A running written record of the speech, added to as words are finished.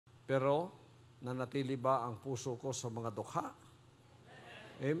Pero, nanatili ba ang puso ko sa mga dukha?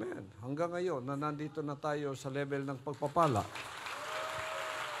 Amen. Hanggang ngayon, na nandito na tayo sa level ng pagpapala,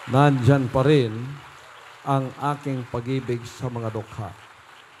 nandyan pa rin ang aking pag-ibig sa mga dukha.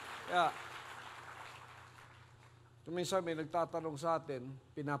 Kaya, minsan may nagtatanong sa atin,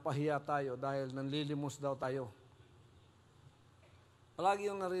 pinapahiya tayo dahil nanlilimos daw tayo.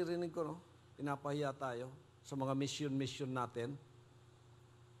 Palagi yung naririnig ko, no? Pinapahiya tayo sa mga mission natin.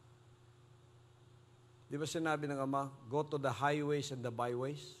 Di ba sinabi ng Ama, go to the highways and the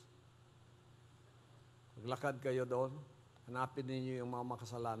byways? Maglakad kayo doon, hanapin ninyo yung mga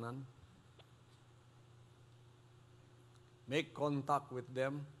makasalanan. Make contact with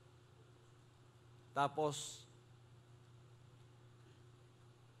them. Tapos,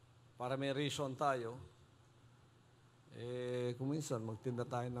 para may reason tayo, kung minsan, magtinda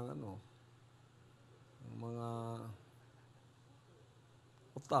tayo ng mga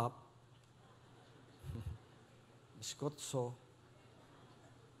utap, biskotso.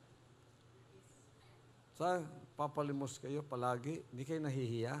 Papalimos kayo palagi, hindi kayo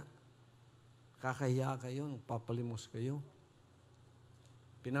nahihiya. Kakahiya kayo, papalimos kayo.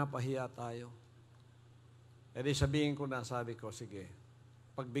 Pinapahiya tayo. Sabihin ko na, sabi ko, sige,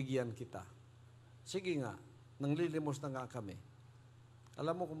 pagbigyan kita. Sige nga, nanglilimos na nga kami.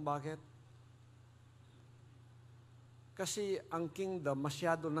 Alam mo kung bakit? Kasi ang kingdom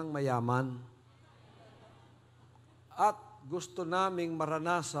masyado nang mayaman. At gusto naming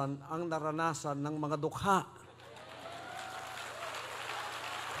maranasan ang naranasan ng mga dukha.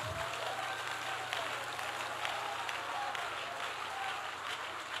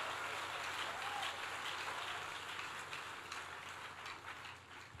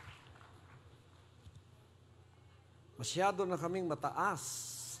 Masyado na kaming mataas.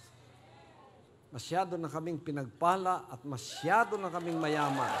 Masyado na kaming pinagpala at masyado na kaming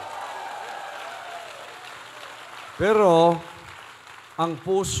mayaman. Pero, ang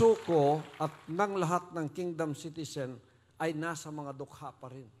puso ko at ng lahat ng kingdom citizen ay nasa mga dukha pa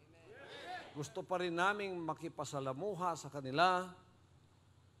rin. Gusto pa rin naming makipasalamuha sa kanila.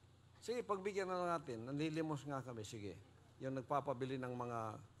 Sige, pagbigyan na natin. Nanlilimos nga kami. Sige, yung nagpapabili ng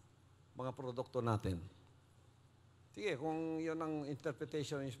mga produkto natin. Sige, kung yun ang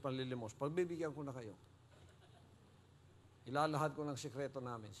interpretation is panlilimos, pagbibigyan ko na kayo. Ilalahad ko ng sikreto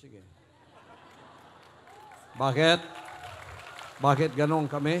namin. Sige. Bakit? Bakit ganon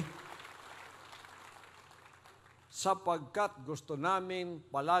kami? Sapagkat gusto namin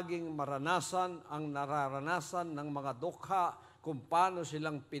palaging maranasan ang nararanasan ng mga dukha kung paano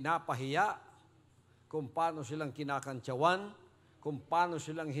silang pinapahiya, kung paano silang kinakantsawan, kung paano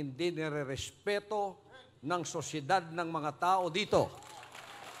silang hindi nire-respeto ng sosyedad ng mga tao dito.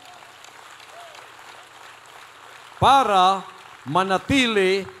 Para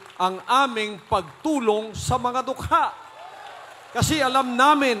manatili ang aming pagtulong sa mga dukha. Kasi alam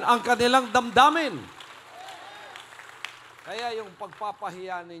namin ang kanilang damdamin. Kaya yung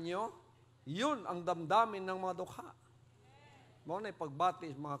pagpapahiya ninyo, yun ang damdamin ng mga dukha. Mauna yung pagbati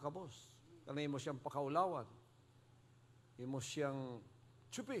mga kabos. Kanay mo siyang pakaulawan. Imo siyang,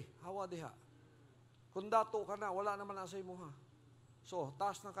 Chupi, hawa diha. Kung dato ka na, wala naman nasa imo ha. So,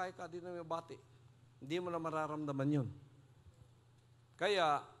 taas na kaya ka, di na may bati. Hindi mo na mararamdaman yun.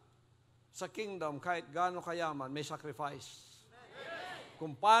 Kaya, sa kingdom, kahit gaano kayaman, may sacrifice.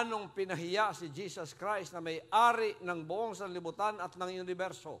 Kung paanong pinahiya si Jesus Christ na may-ari ng buong sanlibutan at ng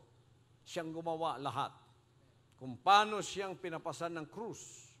universo, siyang gumawa lahat. Kung paano siyang pinapasan ng krus,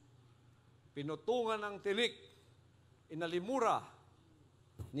 pinutungan ng tinik, inalimura,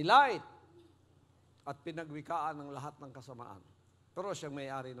 nilait, at pinagwikaan ng lahat ng kasamaan. Pero siyang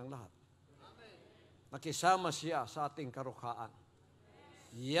may-ari ng lahat. Nakisama siya sa ating karukhaan.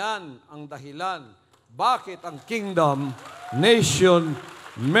 Yan ang dahilan bakit ang kingdom, nation,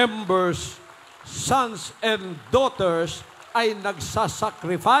 members, sons and daughters ay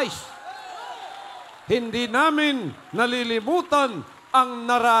nagsasacrifice. Hindi namin nalilimutan ang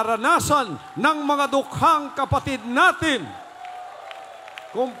nararanasan ng mga dukhang kapatid natin.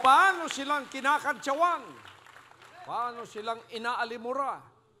 Kung paano silang kinakantsawan, paano silang inaalimura,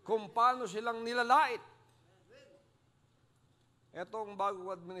 kung paano silang nilalait. Etong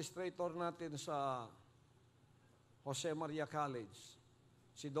bagong administrator natin sa Jose Maria College,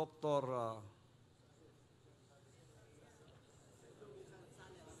 si Dr.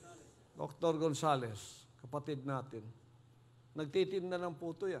 Dr. Gonzales, kapatid natin, nagtitinda ng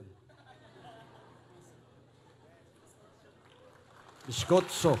puto yan.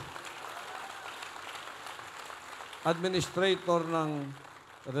 Biskotso. Administrator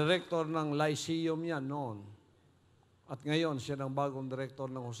director ng Lyceum yan noon. At ngayon, siya ang bagong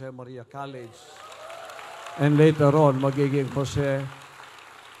director ng Jose Maria College. And later on, magiging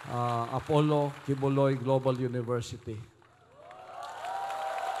Apollo Quiboloy Global University.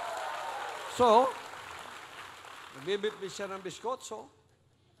 So, nagbibitbit siya ng biskotso.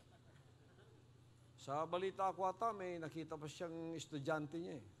 Sa balita ko ata, may nakita pa siyang estudyante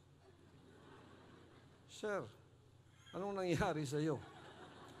niya eh. Sir, anong nangyari sa iyo?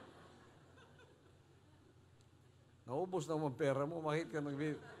 Naubos naman pera mo, bakit ka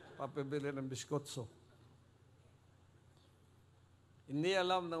nagpapabili ng biskotso? Hindi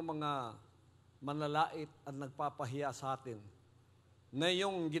alam ng mga manlalait at nagpapahiya sa atin na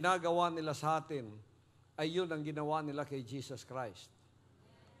yung ginagawa nila sa atin ay yun ang ginawa nila kay Jesus Christ.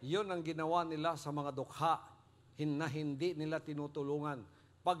 Yun ang ginawa nila sa mga dukha na hindi nila tinutulungan.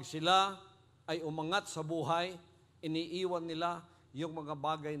 Pag sila ay umangat sa buhay, iniiwan nila yung mga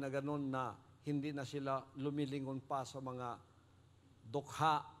bagay na ganun na hindi na sila lumilingon pa sa mga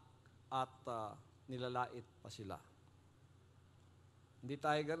dukha at nilalait pa sila. Hindi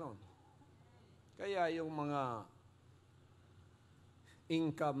tayo ganon. Kaya yung mga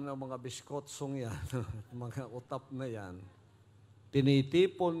income ng mga biskotsong yan, mga utap na yan,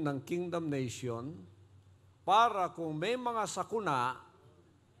 tinitipon ng Kingdom Nation para kung may mga sakuna,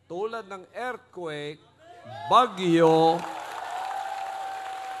 tulad ng earthquake, bagyo,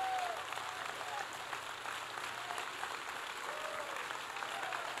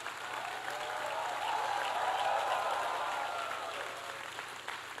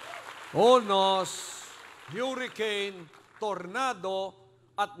 unos, hurricane, tornado,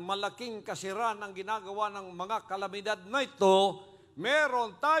 at malaking kasira ng ginagawa ng mga kalamidad na ito,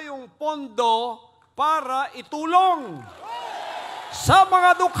 meron tayong pondo para itulong sa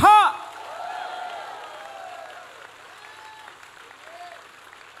mga dukha.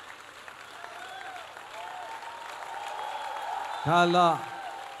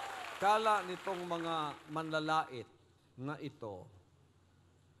 Kala nitong mga manlalait na ito,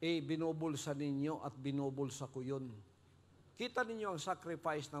 binubulsa ninyo at binubulsa ko yun. Kita ninyo ang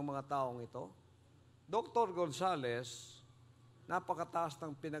sacrifice ng mga taong ito? Dr. Gonzales, napakataas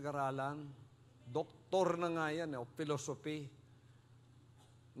ng pinag-aralan. Doktor na nga yan, philosophy.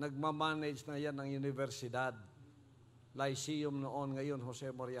 Nagmamanage na yan ng universidad. Lyceum noon, ngayon Jose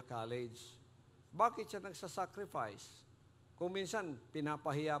Maria College. Bakit siya nagsasacrifice? Kung minsan,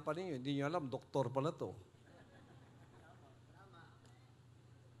 pinapahiya pa ninyo, hindi nyo alam, doktor pala to.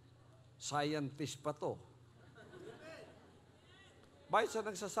 Scientist pa to. Bakit siya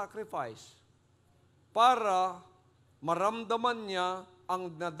nagsasacrifice? Para maramdaman niya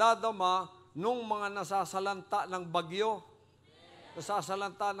ang nadadama nung mga nasasalanta ng bagyo,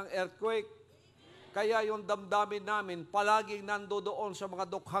 nasasalanta ng earthquake. Kaya yung damdamin namin, palaging nandoon sa mga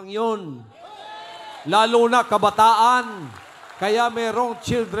dukhang yun. Lalo na kabataan. Kaya mayroong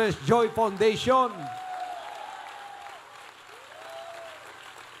Children's Joy Foundation.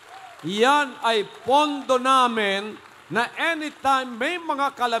 Yan ay pondo namin na anytime may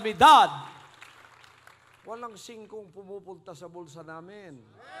mga kalamidad, walang singkong pumupunta sa bulsa namin.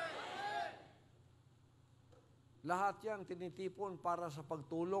 Lahat yan tinitipon para sa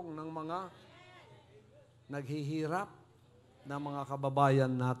pagtulong ng mga naghihirap na mga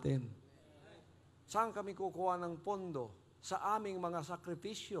kababayan natin. Saan kami kukuha ng pondo? Sa aming mga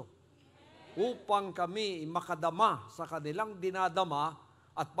sakripisyo. Upang kami makadama sa kanilang dinadama.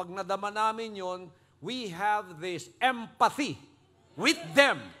 At pag nadama namin yon, we have this empathy with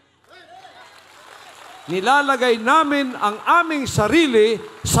them. Nilalagay namin ang aming sarili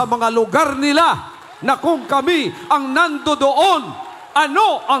sa mga lugar nila na kung kami ang nandoon, ano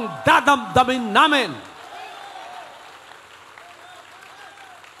ang dadamdamin namin?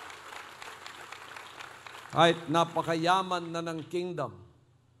 Kahit napakayaman na ng kingdom,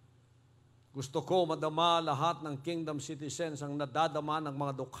 gusto ko madama lahat ng kingdom citizens ang nadadama ng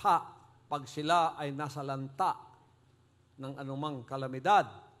mga dukha pag sila ay nasa lanta ng anumang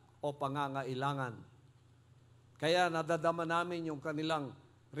kalamidad o pangangailangan. Kaya nadadama namin yung kanilang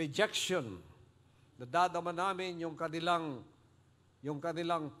rejection. Nadadama namin yung kanilang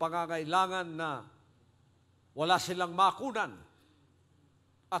pangangailangan na wala silang makunan.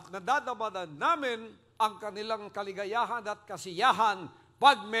 At nadadama namin ang kanilang kaligayahan at kasiyahan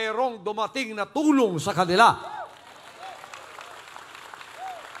pag mayroong dumating na tulong sa kanila.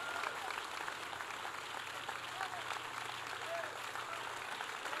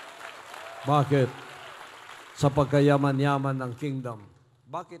 Bakit? Sa pagkayaman-yaman ng kingdom.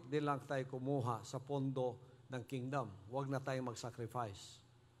 Bakit di lang tayo kumuha sa pondo ng kingdom? Huwag na tayong mag-sacrifice.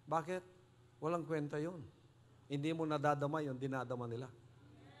 Bakit? Walang kwenta yun. Hindi mo nadadama yun, dinadama nila.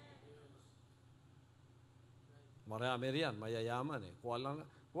 Marami riyan, mayayaman eh.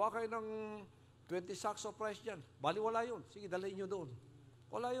 Kuha kayo ng 20 sacks of rice dyan. Bali, wala yun. Sige, dalhin nyo doon.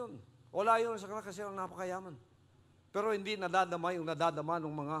 Wala yun. Wala yun sa kanila kasi napakayaman. Pero hindi nadadama yung nadadama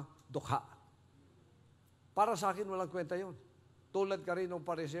ng mga dukha. Para sa akin, walang kwenta yun. Tulad ka rin ng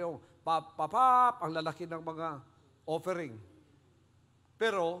pariseong, ang lalaki ng mga offering.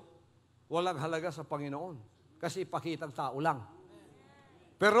 Pero, walang halaga sa Panginoon. Kasi ipakitang tao lang.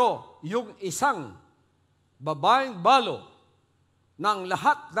 Pero, yung isang babaeng balo ng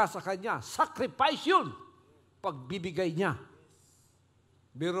lahat nasa kanya, sacrifice yun. Pagbibigay niya.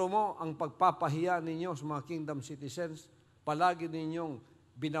 Biro mo, ang pagpapahiya ninyo sa mga kingdom citizens, palagi ninyong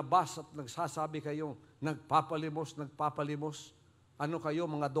binabas at nagsasabi kayong nagpapalimos. Ano kayo,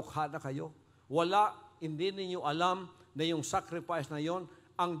 mga dukha na kayo? Wala, hindi ninyo alam na yung sacrifice na yon,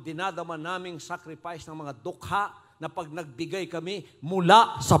 ang dinadama naming sacrifice ng mga dukha na pag nagbigay kami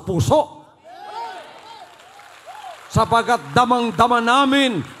mula sa puso. Sapagat damang-dama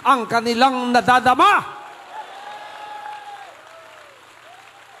namin ang kanilang nadadama.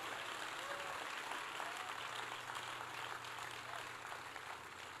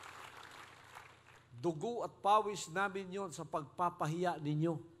 Dugo at pawis namin yon sa pagpapahiya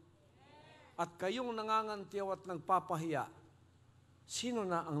ninyo. At kayong nangangantiyaw at nagpapahiya, sino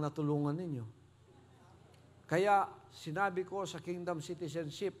na ang natulungan ninyo? Kaya sinabi ko sa kingdom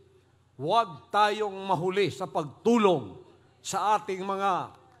citizenship, huwag tayong mahuli sa pagtulong sa ating mga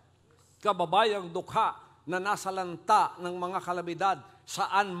kababayang dukha na nasa lanta ng mga kalamidad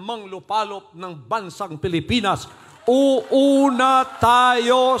saan mang lupalop ng bansang Pilipinas. Uuna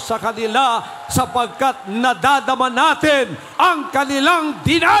tayo sa kanila sapagkat nadadama natin ang kanilang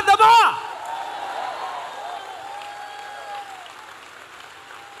dinadama.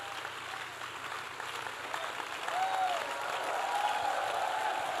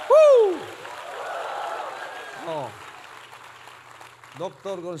 Woo! Oh.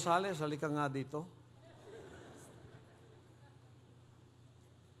 Dr. Gonzales, halika nga dito.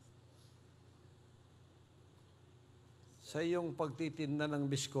 Sa iyong pagtitinda ng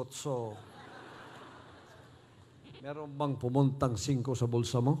biskotso, meron bang pumuntang 5 sa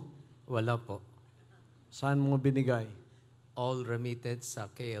bulsa mo? Wala po. Saan mo binigay? All remitted sa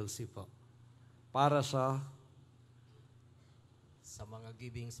KLC po. Para sa mga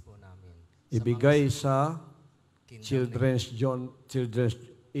givings po namin. Ibigay sa Children's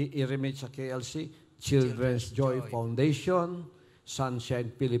i-remit sa KLC, Children's Joy Foundation,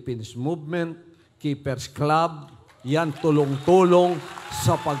 Sunshine Philippines Movement, Keepers Club. Yan tulong-tulong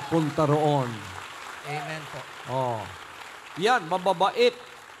sa pagpunta roon. Amen po. Oh. Yan, mababait,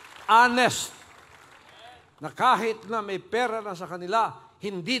 honest, na kahit na may pera na sa kanila,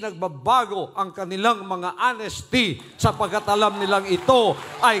 hindi nagbabago ang kanilang mga honesty sapagkat alam nilang ito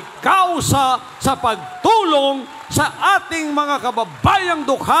ay kausa sa pagtulong sa ating mga kababayang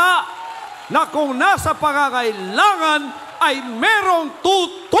dukha na kung nasa pangangailangan ay merong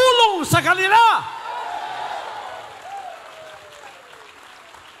tutulong sa kanila.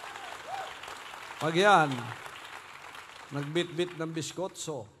 Pag yan, nagbit-bit ng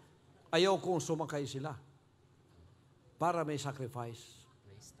biskotso, ayaw kong sumakay sila para may sacrifice.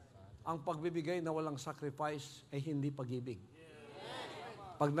 Ang pagbibigay na walang sacrifice ay hindi pag-ibig.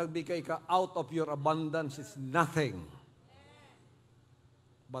 Pag nagbigay ka out of your abundance, it's nothing.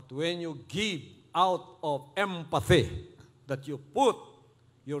 But when you give out of empathy, that you put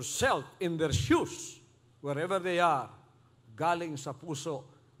yourself in their shoes, wherever they are, galing sa puso,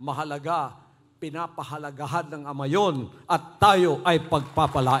 mahalaga, pinapahalagahan ng Ama yun at tayo ay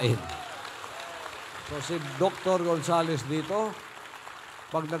pagpapalain. So si Dr. Gonzales dito,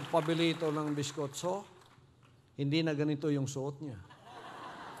 pag nagpabili ito ng biskotso, hindi na ganito yung suot niya.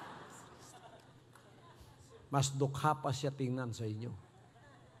 Mas dukha pa siya tingnan sa inyo.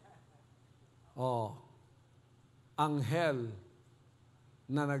 Oh, anghel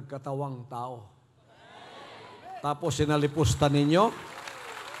na nagkatawang tao. Tapos sinalipusta ninyo,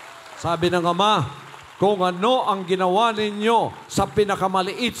 sabi ng Ama, kung ano ang ginawa ninyo sa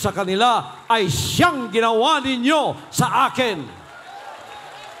pinakamaliit sa kanila, ay siyang ginawa ninyo sa akin.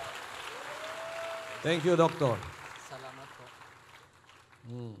 Thank you, Doctor. Salamat po.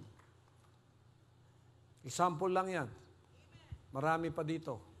 Example lang yan. Marami pa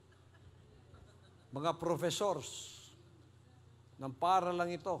dito. Mga professors ng para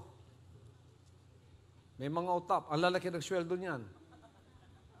lang ito. May mga utap. Ang lalaki ng sweldo niyan.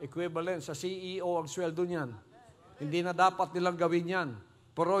 Equivalent sa CEO ang sweldo niyan. Hindi na dapat nilang gawin yan.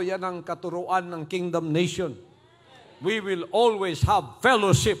 Pero yan ang katuruan ng kingdom nation. We will always have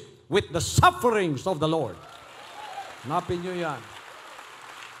fellowship with the sufferings of the Lord. Hanapin nyo yan.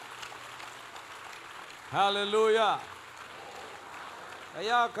 Hallelujah!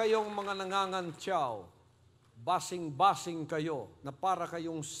 Kaya kayong mga nangangantyaw, basing-basing kayo na para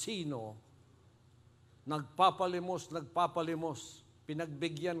kayong sino, nagpapalimos,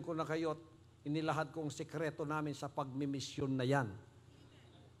 pinagbigyan ko na kayo at inilahad kong sekreto namin sa pagmimisyon na yan.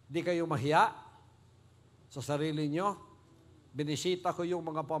 Di kayo mahiya sa sarili nyo. Binisita ko yung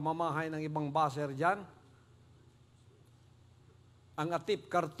mga pamamahay ng ibang baser dyan. Ang atip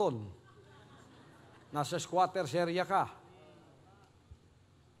karton. Nasa squatters area ka.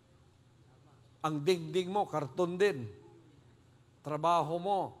 Ang dingding mo, karton din. Trabaho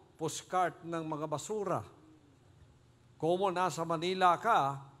mo, postcard ng mga basura. Kung mo nasa Manila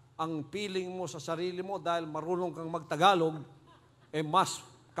ka, ang feeling mo sa sarili mo dahil marunong kang magtagalog, mas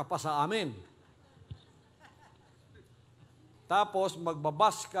ka pa sa amin. Tapos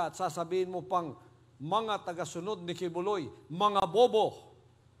magbabas ka at sasabihin mo pang, mga tagasunod ni Quiboloy, mga bobo.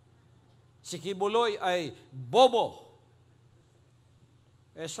 Si Quiboloy ay bobo.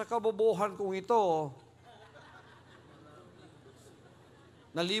 Sa kabobohan kong ito,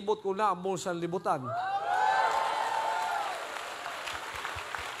 nalibot ko na ang buong sanlibutan.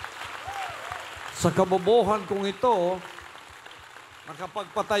 Sa kabobohan kong ito,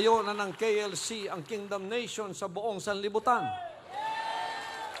 nakapagpatayo na ng KLC ang Kingdom Nation sa buong sanlibutan.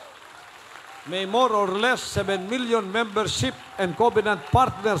 May more or less 7 million membership and covenant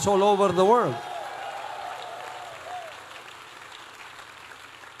partners all over the world.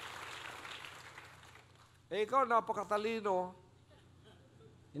 Ikaw napakatalino,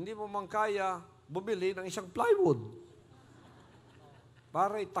 hindi mo man kaya bumili ng isang plywood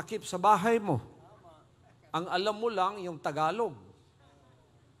para itakip sa bahay mo. Ang alam mo lang yung Tagalog.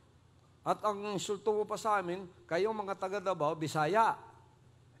 At ang insulto mo pa sa amin, kayong mga taga Davao, Bisaya.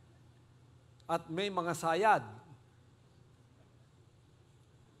 At may mga sayad.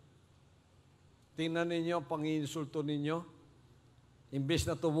 Tingnan ninyo ang pang-insulto ninyo. Imbes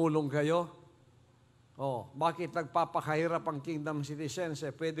na tumulong kayo. Bakit nagpapakahirap ang kingdom citizens?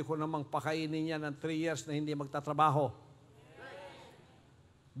 Pwede ko namang pakainin yan ng 3 years na hindi magtatrabaho.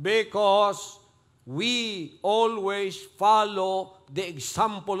 Because we always follow the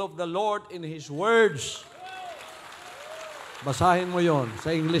example of the Lord in His words. Basahin mo yon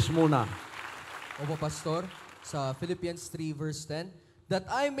sa English muna. Opo, Pastor, sa Philippians 3 verse 10, that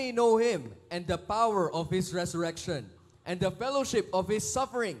I may know Him and the power of His resurrection and the fellowship of His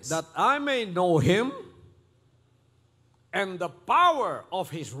sufferings. That I may know Him and the power of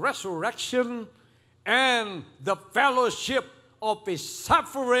His resurrection and the fellowship of His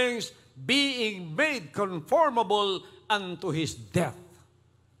sufferings, being made conformable unto His death.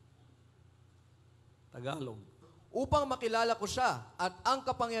 Tagalog. Upang makilala ko siya at ang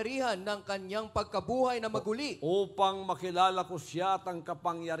kapangyarihan ng kanyang pagkabuhay na maguli. Upang makilala ko siya at ang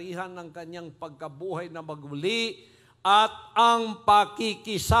kapangyarihan ng kanyang pagkabuhay na maguli at ang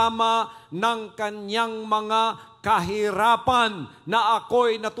pakikisama ng kanyang mga kahirapan na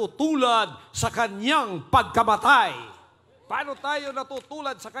ako'y natutulad sa kanyang pagkamatay. Paano tayo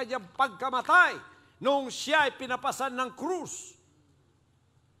natutulad sa kanyang pagkamatay nung siya ay pinapasan ng krus?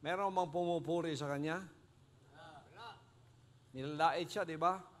 Meron bang pumupuri sa kanya? Nilalait siya, di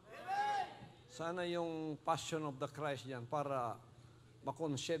ba? Sana yung passion of the Christ yan para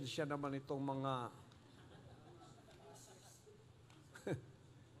makonsensya naman itong mga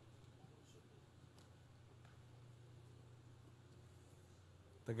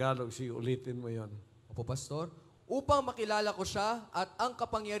Tagalog, sige, ulitin mo yon. Opo, Pastor. Upang makilala ko siya at ang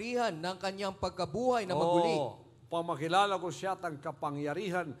kapangyarihan ng kanyang pagkabuhay na maguli. Upang makilala ko siya at ang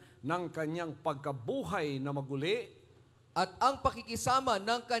kapangyarihan ng kanyang pagkabuhay na maguli. At ang pakikisama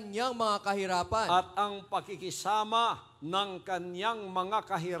ng kanyang mga kahirapan. At ang pakikisama ng kanyang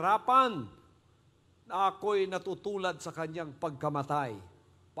mga kahirapan na ako'y natutulad sa kanyang pagkamatay.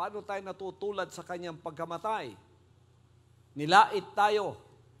 Paano tayo natutulad sa kanyang pagkamatay? Nilait tayo,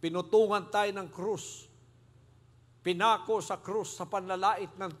 pinutungan tayo ng krus. Pinako sa krus sa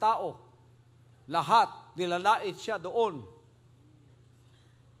panlalait ng tao. Lahat nilalait siya doon.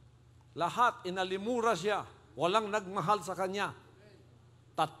 Lahat inalimura siya. Walang nagmahal sa kanya.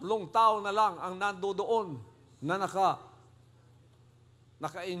 3 tao na lang ang nandoon na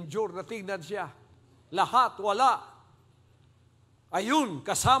naka-endure na tingnan siya. Lahat wala. Ayun,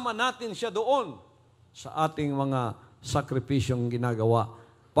 kasama natin siya doon sa ating mga sakripisyong ginagawa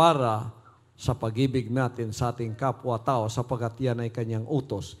para sa pag-ibig natin sa ating kapwa-tao sapagkat yan ay kanyang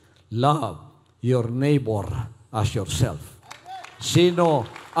utos. Love your neighbor as yourself. Sino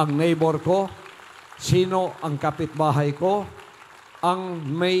ang neighbor ko? Sino ang kapitbahay ko? Ang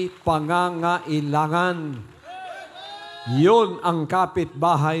may pangangailangan. Yun ang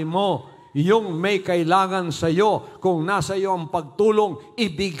kapitbahay mo. yung may kailangan sa iyo. Kung nasa iyo ang pagtulong,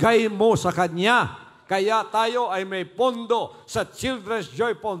 ibigay mo sa Kanya. Kaya tayo ay may pondo sa Children's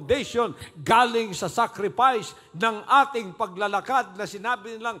Joy Foundation galing sa sacrifice ng ating paglalakad na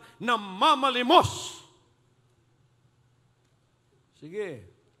sinabi nilang namamalimos. Sige,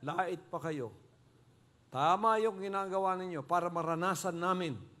 lait pa kayo. Tama yung ginagawa ninyo para maranasan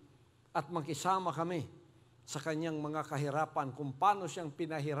namin at makisama kami sa kanyang mga kahirapan, kung paano siyang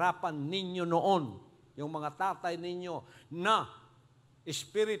pinahirapan ninyo noon, yung mga tatay ninyo na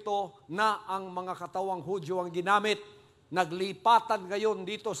espiritu na ang mga katawang Hudyo ang ginamit. Naglipatan ngayon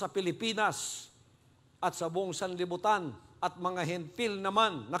dito sa Pilipinas at sa buong sanlibutan at mga hentil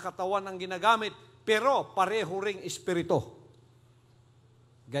naman na katawan ang ginagamit, pero pareho ring espiritu.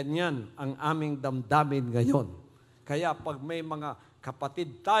 Ganyan ang aming damdamin ngayon. Kaya pag may mga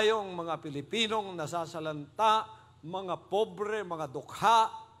kapatid tayong mga Pilipinong nasasalanta, mga pobre, mga dukha,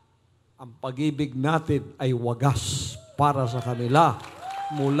 ang pag-ibig natin ay wagas para sa kanila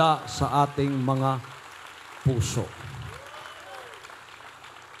mula sa ating mga puso.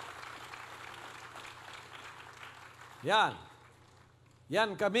 Yan.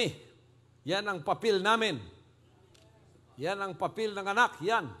 Yan kami. Yan ang papel namin. Yan ang papel ng anak.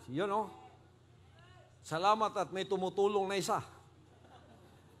 Yan. Yun o. Salamat at may tumutulong na isa.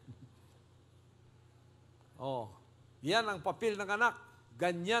 Oh, yan ang papel ng anak.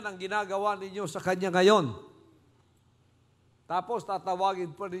 Ganyan ang ginagawa ninyo sa kanya ngayon. Tapos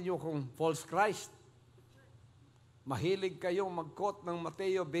tatawagin pa ninyo kung false Christ. Mahilig kayong mag-quote ng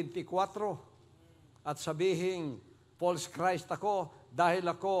Mateo 24 at sabihin, false Christ ako dahil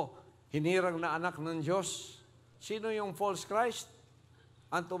ako hinirang na anak ng Diyos. Sino yung false Christ?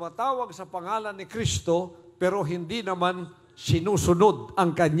 Ang tumatawag sa pangalan ni Kristo pero hindi naman sinusunod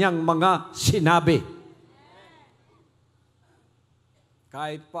ang kanyang mga sinabi.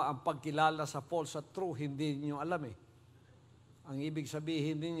 Kahit pa ang pagkilala sa false at true, hindi niyo alam eh. Ang ibig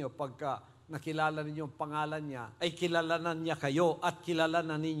sabihin ninyo, pagka nakilala ninyo ang pangalan niya, ay kilalanan niya kayo at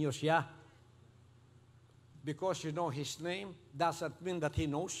kilalanan ninyo siya. Because you know His name doesn't mean that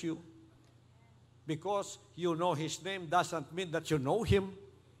He knows you. Because you know His name doesn't mean that you know Him.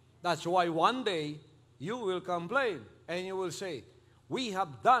 That's why one day you will complain and you will say, we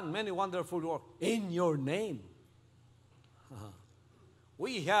have done many wonderful works in your name.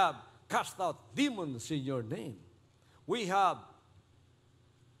 We have cast out demons in your name. We have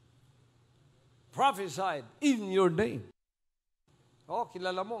prophesied in your name. Oh,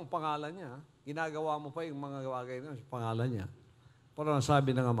 kilala mo ang pangalan niya. Ginagawa mo pa yung mga bagay na sa pangalan niya. Pero ang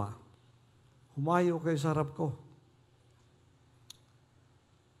sabi ng Ama, humayo kayo sa harap ko.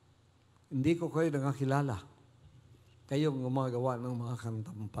 Hindi ko kayo nakakilala. Kayong gumagawa ng mga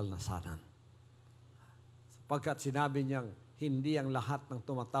kantampalnasanan. Sapagkat sinabi niyang, hindi ang lahat ng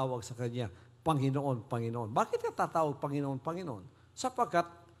tumatawag sa Kanya, Panginoon, Panginoon. Bakit ka tatawag Panginoon, Panginoon? Sapagkat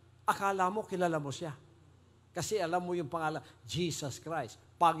akala mo, kilala mo siya. Kasi alam mo yung pangalan, Jesus Christ,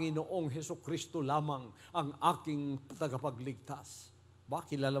 Panginoong Hesukristo lamang ang aking tagapagligtas. Ba,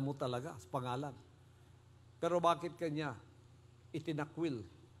 kilala mo talaga sa pangalan. Pero bakit Kanya itinakwil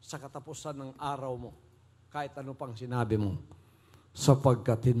sa katapusan ng araw mo, kahit ano pang sinabi mo?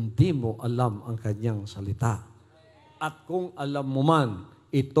 Sapagkat hindi mo alam ang Kanyang salita. At kung alam mo man,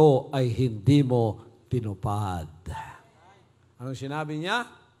 ito ay hindi mo tinupad. Anong sinabi niya?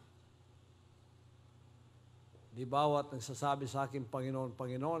 Di bawat nagsasabi sa akin, Panginoon,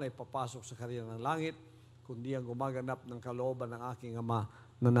 Panginoon, ay papasok sa karya ng langit, kundi ang gumaganap ng kalooban ng aking Ama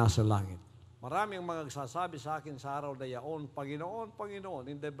na nasa langit. Maraming mga nagsasabi sa akin sa araw na yaon, Panginoon, Panginoon,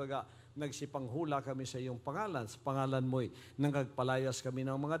 hindi baga nagsipanghula kami sa iyong pangalan. Sa pangalan mo'y nagpalayas kami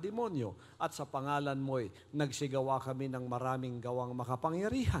ng mga demonyo. At sa pangalan mo'y nagsigawa kami ng maraming gawang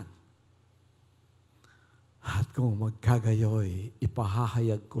makapangyarihan. At kung magkagayoy,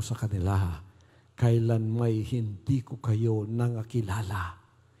 ipahahayag ko sa kanila, kailan may hindi ko kayo nangakilala.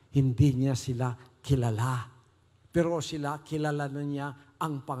 Hindi niya sila kilala. Pero sila kilala na niya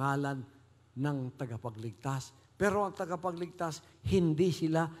ang pangalan ng tagapagligtas. Pero ang tagapagligtas, hindi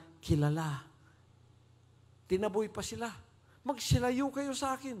sila kilala. Tinaboy pa sila. Magsilayo kayo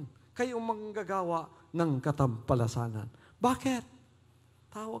sa akin. Kayong manggagawa ng katampalasanan. Bakit?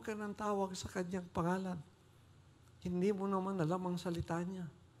 Tawag ka ng tawag sa kanyang pangalan. Hindi mo naman alam ang salita niya.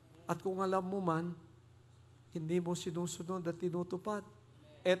 At kung alam mo man, hindi mo sinusunod at tinutupad.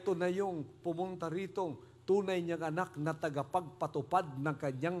 Ito na yung pumunta ritong tunay niyang anak na tagapagpatupad ng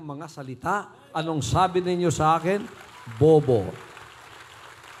kanyang mga salita. Anong sabi ninyo sa akin? Bobo.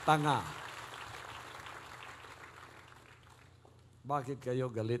 Tanga. Bakit kayo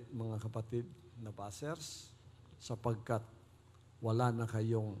galit, mga kapatid na basers? Sapagkat wala na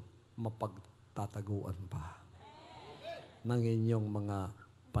kayong mapagtataguan pa ng inyong mga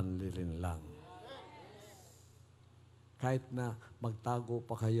panlilinlang. Kahit na magtago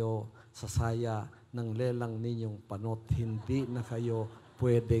pa kayo sa saya ng lelang ninyong panot, hindi na kayo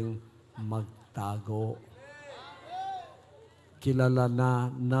pwedeng magtago. Kilala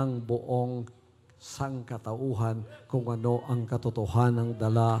na ng buong sangkatauhan kung ano ang katotohanang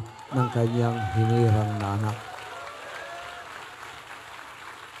dala ng kanyang hinirang na anak.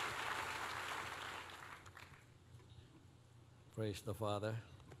 Praise the Father.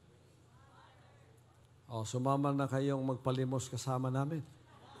 Sumama na kayong magpalimos kasama namin.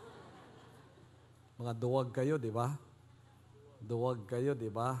 Mga duwag kayo, di ba? Duwag kayo, di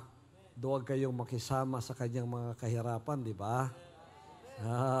ba? Duwag kayong makisama sa kanyang mga kahirapan, di ba?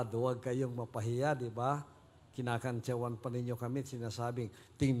 Duwag kayong mapahiya, di ba? Kinakantsawan pa ninyo kami, sinasabing,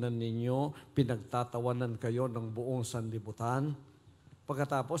 tingnan ninyo, pinagtatawanan kayo ng buong sanlibutan.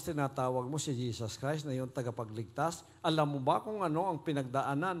 Pagkatapos, tinatawag mo si Jesus Christ na yung tagapagligtas. Alam mo ba kung ano ang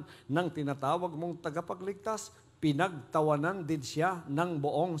pinagdaanan ng tinatawag mong tagapagligtas? Pinagtawanan din siya ng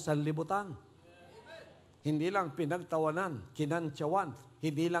buong sanlibutan. Hindi lang pinagtawanan, kinantsawan.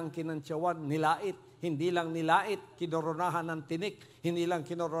 Hindi lang kinantsawan, nilait. Hindi lang nilait, kinoronahan ng tinik. Hindi lang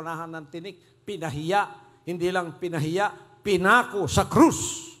kinoronahan ng tinik, pinahiya. Hindi lang pinahiya, pinako sa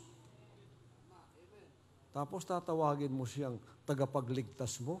krus. Tapos tatawagin mo siyang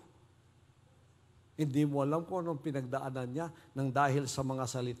tagapagligtas mo. Hindi mo alam kung anong pinagdaanan niya nang dahil sa mga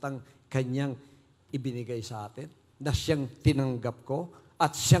salitang kanyang ibinigay sa atin, na siyang tinanggap ko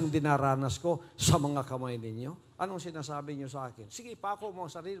at siyang dinaranas ko sa mga kamay ninyo. Anong sinasabi niyo sa akin? Sige, pako mo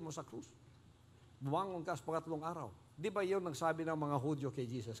ang sarili mo sa krus. Bumangon ka sa pangatlong araw. Di ba yun nagsabi ng mga Hudyo kay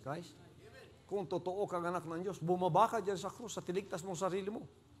Jesus Christ? Kung totoo kang anak ng Diyos, bumaba ka dyan sa krus at iligtas mo sarili mo.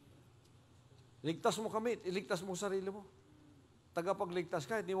 Iligtas mo kami, iligtas mo sarili mo. Tagapagligtas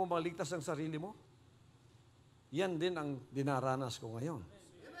ka, hindi mo maligtas ang sarili mo. Yan din ang dinaranas ko ngayon.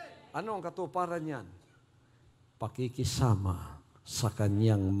 Ano ang katuparan yan? Pakikisama sa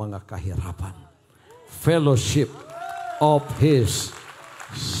kanyang mga kahirapan. Fellowship of His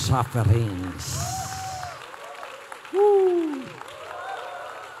sufferings.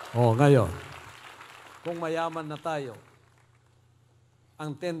 Woo! Ngayon, kung mayaman na tayo,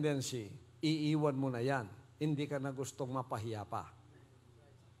 ang tendency, iiwan mo na yan. Hindi ka na gustong mapahiya pa.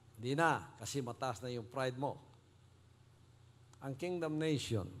 Hindi na, kasi mataas na yung pride mo. Ang kingdom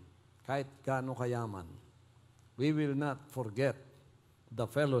nation, kahit gaano kayaman, we will not forget the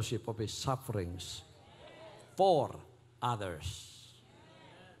fellowship of His sufferings for others.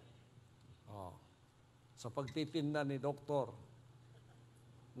 Sa pagtitinda ni Doktor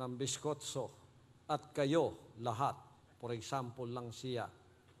ng biskotso at kayo lahat, for example lang siya,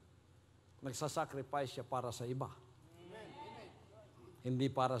 nagsasacrifice siya para sa iba. Hindi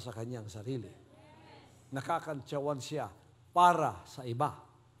para sa kanyang sarili. Nakakantsawan siya para sa iba.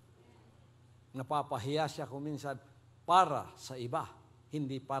 Napapahiya siya kung minsan para sa iba,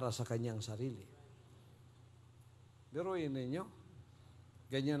 hindi para sa kanyang sarili. Biruin ninyo,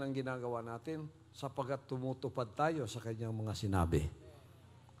 ganyan ang ginagawa natin sapagkat tumutupad tayo sa kanyang mga sinabi.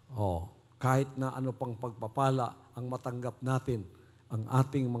 Kahit na ano pang pagpapala ang matanggap natin, ang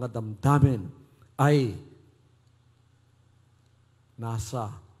ating mga damdamin ay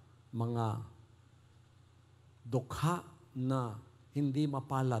nasa mga dukha na hindi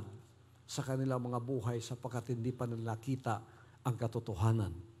mapalad sa kanilang mga buhay sapagkat hindi pa nila nakita ang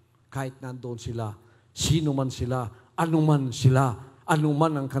katotohanan. Kahit nandoon sila, sino man sila, anuman sila,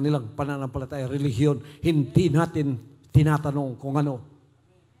 anuman ang kanilang pananampalataya, relihiyon, hindi natin tinatanong kung ano.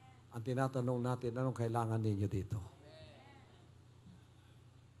 Ang tinatanong natin, anong kailangan ninyo dito?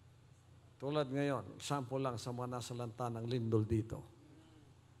 Tulad ngayon, example lang sa mga nasalanta ng lindol dito.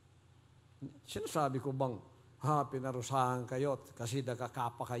 Sinasabi ko bang, pinarusahan kayo kasi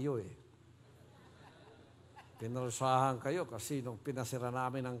nakakapa kayo eh. Pinarusahan kayo kasi nung pinasira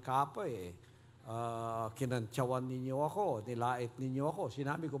namin ang kapa eh, kinantsawan ninyo ako, nilait ninyo ako.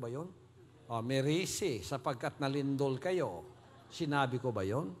 Sinabi ko ba yun? May risi sapagkat nalindol kayo. Sinabi ko ba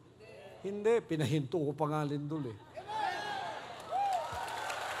yun? Hindi, pinahinto ko pa nga lindol eh.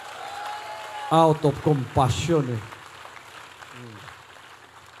 Out of compassion eh.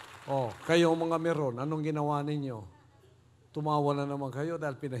 Kayo mga meron, anong ginawa ninyo? Tumawa na naman kayo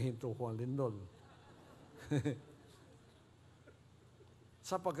dahil pinahinto ko ang lindol.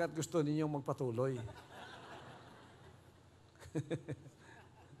 Sapagkat gusto ninyong magpatuloy.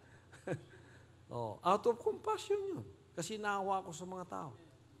 Out of compassion yun. Kasi naawa ko sa mga tao.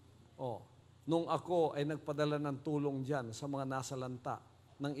 Nung ako ay nagpadala ng tulong dyan sa mga nasalanta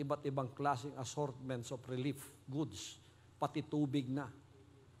ng iba't ibang klaseng assortments of relief goods, pati tubig na.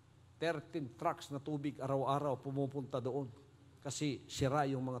 13 trucks na tubig araw-araw pumupunta doon. Kasi sira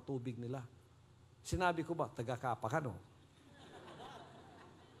yung mga tubig nila. Sinabi ko ba, taga-Kapa ka, no?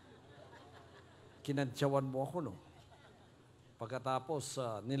 Kinantsawan mo ako, no? Pagkatapos,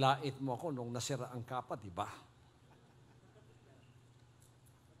 nilait mo ako nung nasira ang Kapa, di ba?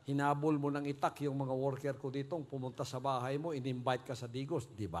 Hinabol mo ng itak yung mga worker ko dito, pumunta sa bahay mo, in-invite ka sa Digos,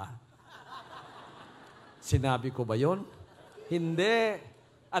 di ba? Sinabi ko ba yon? Hindi.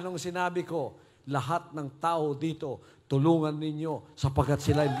 Anong sinabi ko? Lahat ng tao dito, tulungan ninyo sapagkat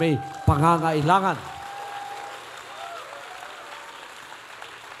sila may pangangailangan.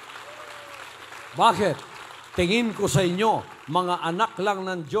 Bakit? Tingin ko sa inyo, mga anak lang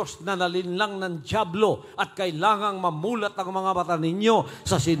ng Diyos na nalinlang ng dyablo at kailangang mamulat ang mga mata ninyo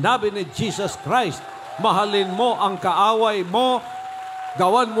sa sinabi ni Jesus Christ. Mahalin mo ang kaaway mo,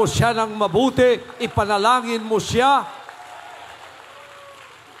 gawan mo siya ng mabuti, ipanalangin mo siya.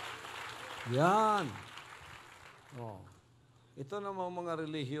 Yan. Oh. Ito namang mga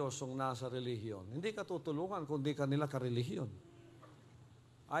relihiyosong nasa relihiyon. Hindi ka tutulungan kundi kanila karelihiyon.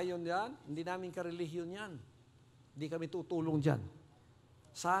 Ayon yan, hindi namin karelihiyon yan. Hindi kami tutulong dyan.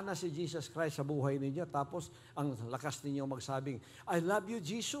 Sana si Jesus Christ sa buhay ninyo, tapos ang lakas ninyo magsabing, I love you,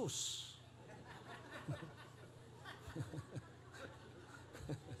 Jesus.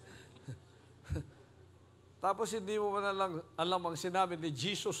 Tapos hindi mo na lang alam ang sinabi ni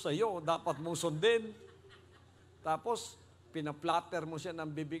Jesus sa iyo, dapat mong sundin. Tapos, pinaplatter mo siya ng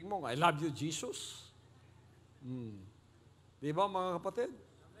bibig mo, I love you, Jesus. Di ba, mga kapatid?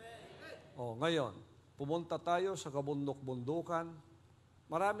 O, ngayon, pumunta tayo sa kabundok-bundukan.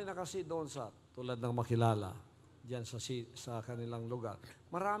 Marami na kasi doon sa, tulad ng makilala, diyan sa kanilang lugar.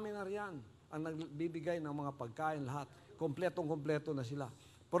 Marami na riyan ang nagbibigay ng mga pagkain lahat. Kompletong-kompleto na sila.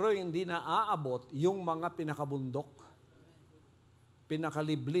 Pero hindi na aabot yung mga pinakabundok,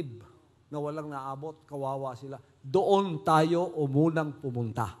 pinakaliblib, na walang naabot, kawawa sila. Doon tayo umunang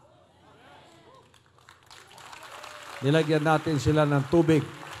pumunta. Nilagyan natin sila ng tubig.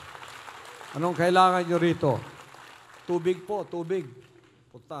 Anong kailangan nyo rito? Tubig po, tubig.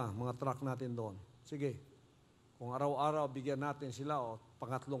 Punta, mga truck natin doon. Sige, kung araw-araw bigyan natin sila, o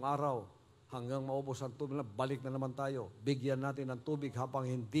pangatlong araw, hanggang maubos ang tubig, balik na naman tayo. Bigyan natin ng tubig habang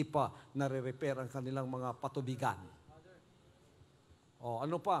hindi pa nare-repair ang kanilang mga patubigan. O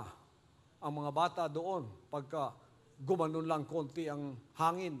ano pa? Ang mga bata doon, pagka gumanon lang konti ang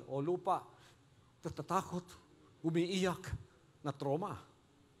hangin o lupa, natatakot, umiiyak, na trauma.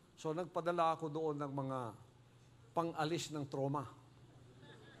 So nagpadala ako doon ng mga pang-alis ng trauma.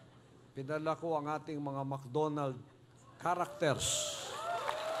 Pinadala ko ang ating mga McDonald characters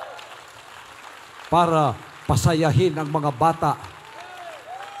para pasayahin ang mga bata,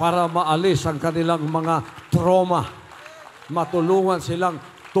 para maalis ang kanilang mga trauma, matulungan silang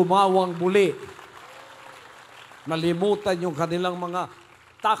tumawang muli, nalimutan yung kanilang mga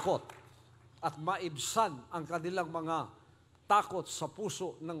takot at maibsan ang kanilang mga takot sa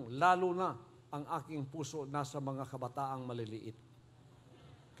puso, ng lalo na ang aking puso nasa mga kabataang maliliit.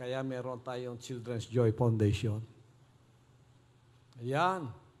 Kaya meron tayong Children's Joy Foundation. Ayan.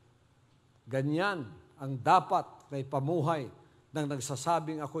 Ganyan ang dapat na ipamuhay ng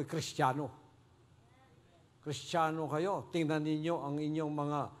nagsasabing ako'y Kristiyano. Kristiyano kayo, tingnan ninyo ang inyong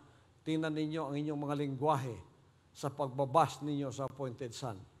mga lengguwahe sa pagbabas ninyo sa appointed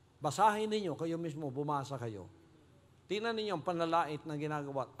son. Basahin ninyo, kayo mismo, bumasa kayo. Tingnan ninyo ang panlalait na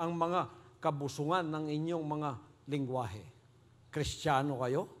ginagawa, ang mga kabusungan ng inyong mga lengguwahe. Kristiyano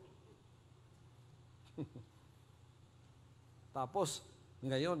kayo? Tapos,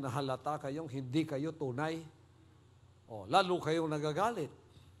 ngayon, nahalata kayong hindi kayo tunay. O, lalo kayong nagagalit.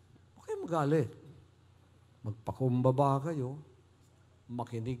 Huwag kayong magalit. Magpakumbaba kayo,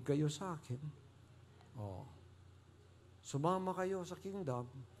 makinig kayo sa akin. O, sumama kayo sa kingdom,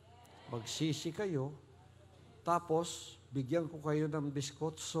 magsisi kayo, tapos bigyan ko kayo ng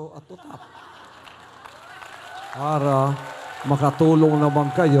biskotso at utap. Para makatulong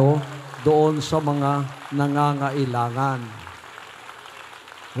naman kayo doon sa mga nangangailangan.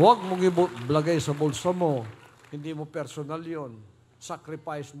 Huwag mong iblagay sa bulsa mo, hindi mo personal yon,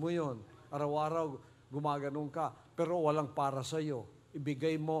 sacrifice mo yon, araw-araw gumaganong ka, pero walang para sa iyo.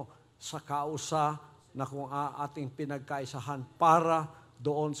 Ibigay mo sa kausa na kung ating pinagkaisahan para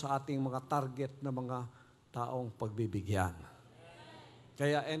doon sa ating mga target na mga taong pagbibigyan.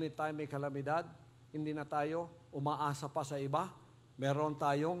 Kaya anytime may kalamidad, hindi na tayo umaasa pa sa iba. Meron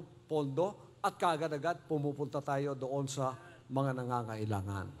tayong pondo at kagad-agad pumupunta tayo doon sa mga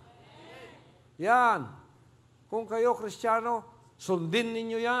nangangailangan. Yan. Kung kayo Kristiyano, sundin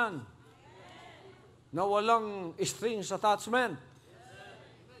ninyo yan. Na walang strings attachment.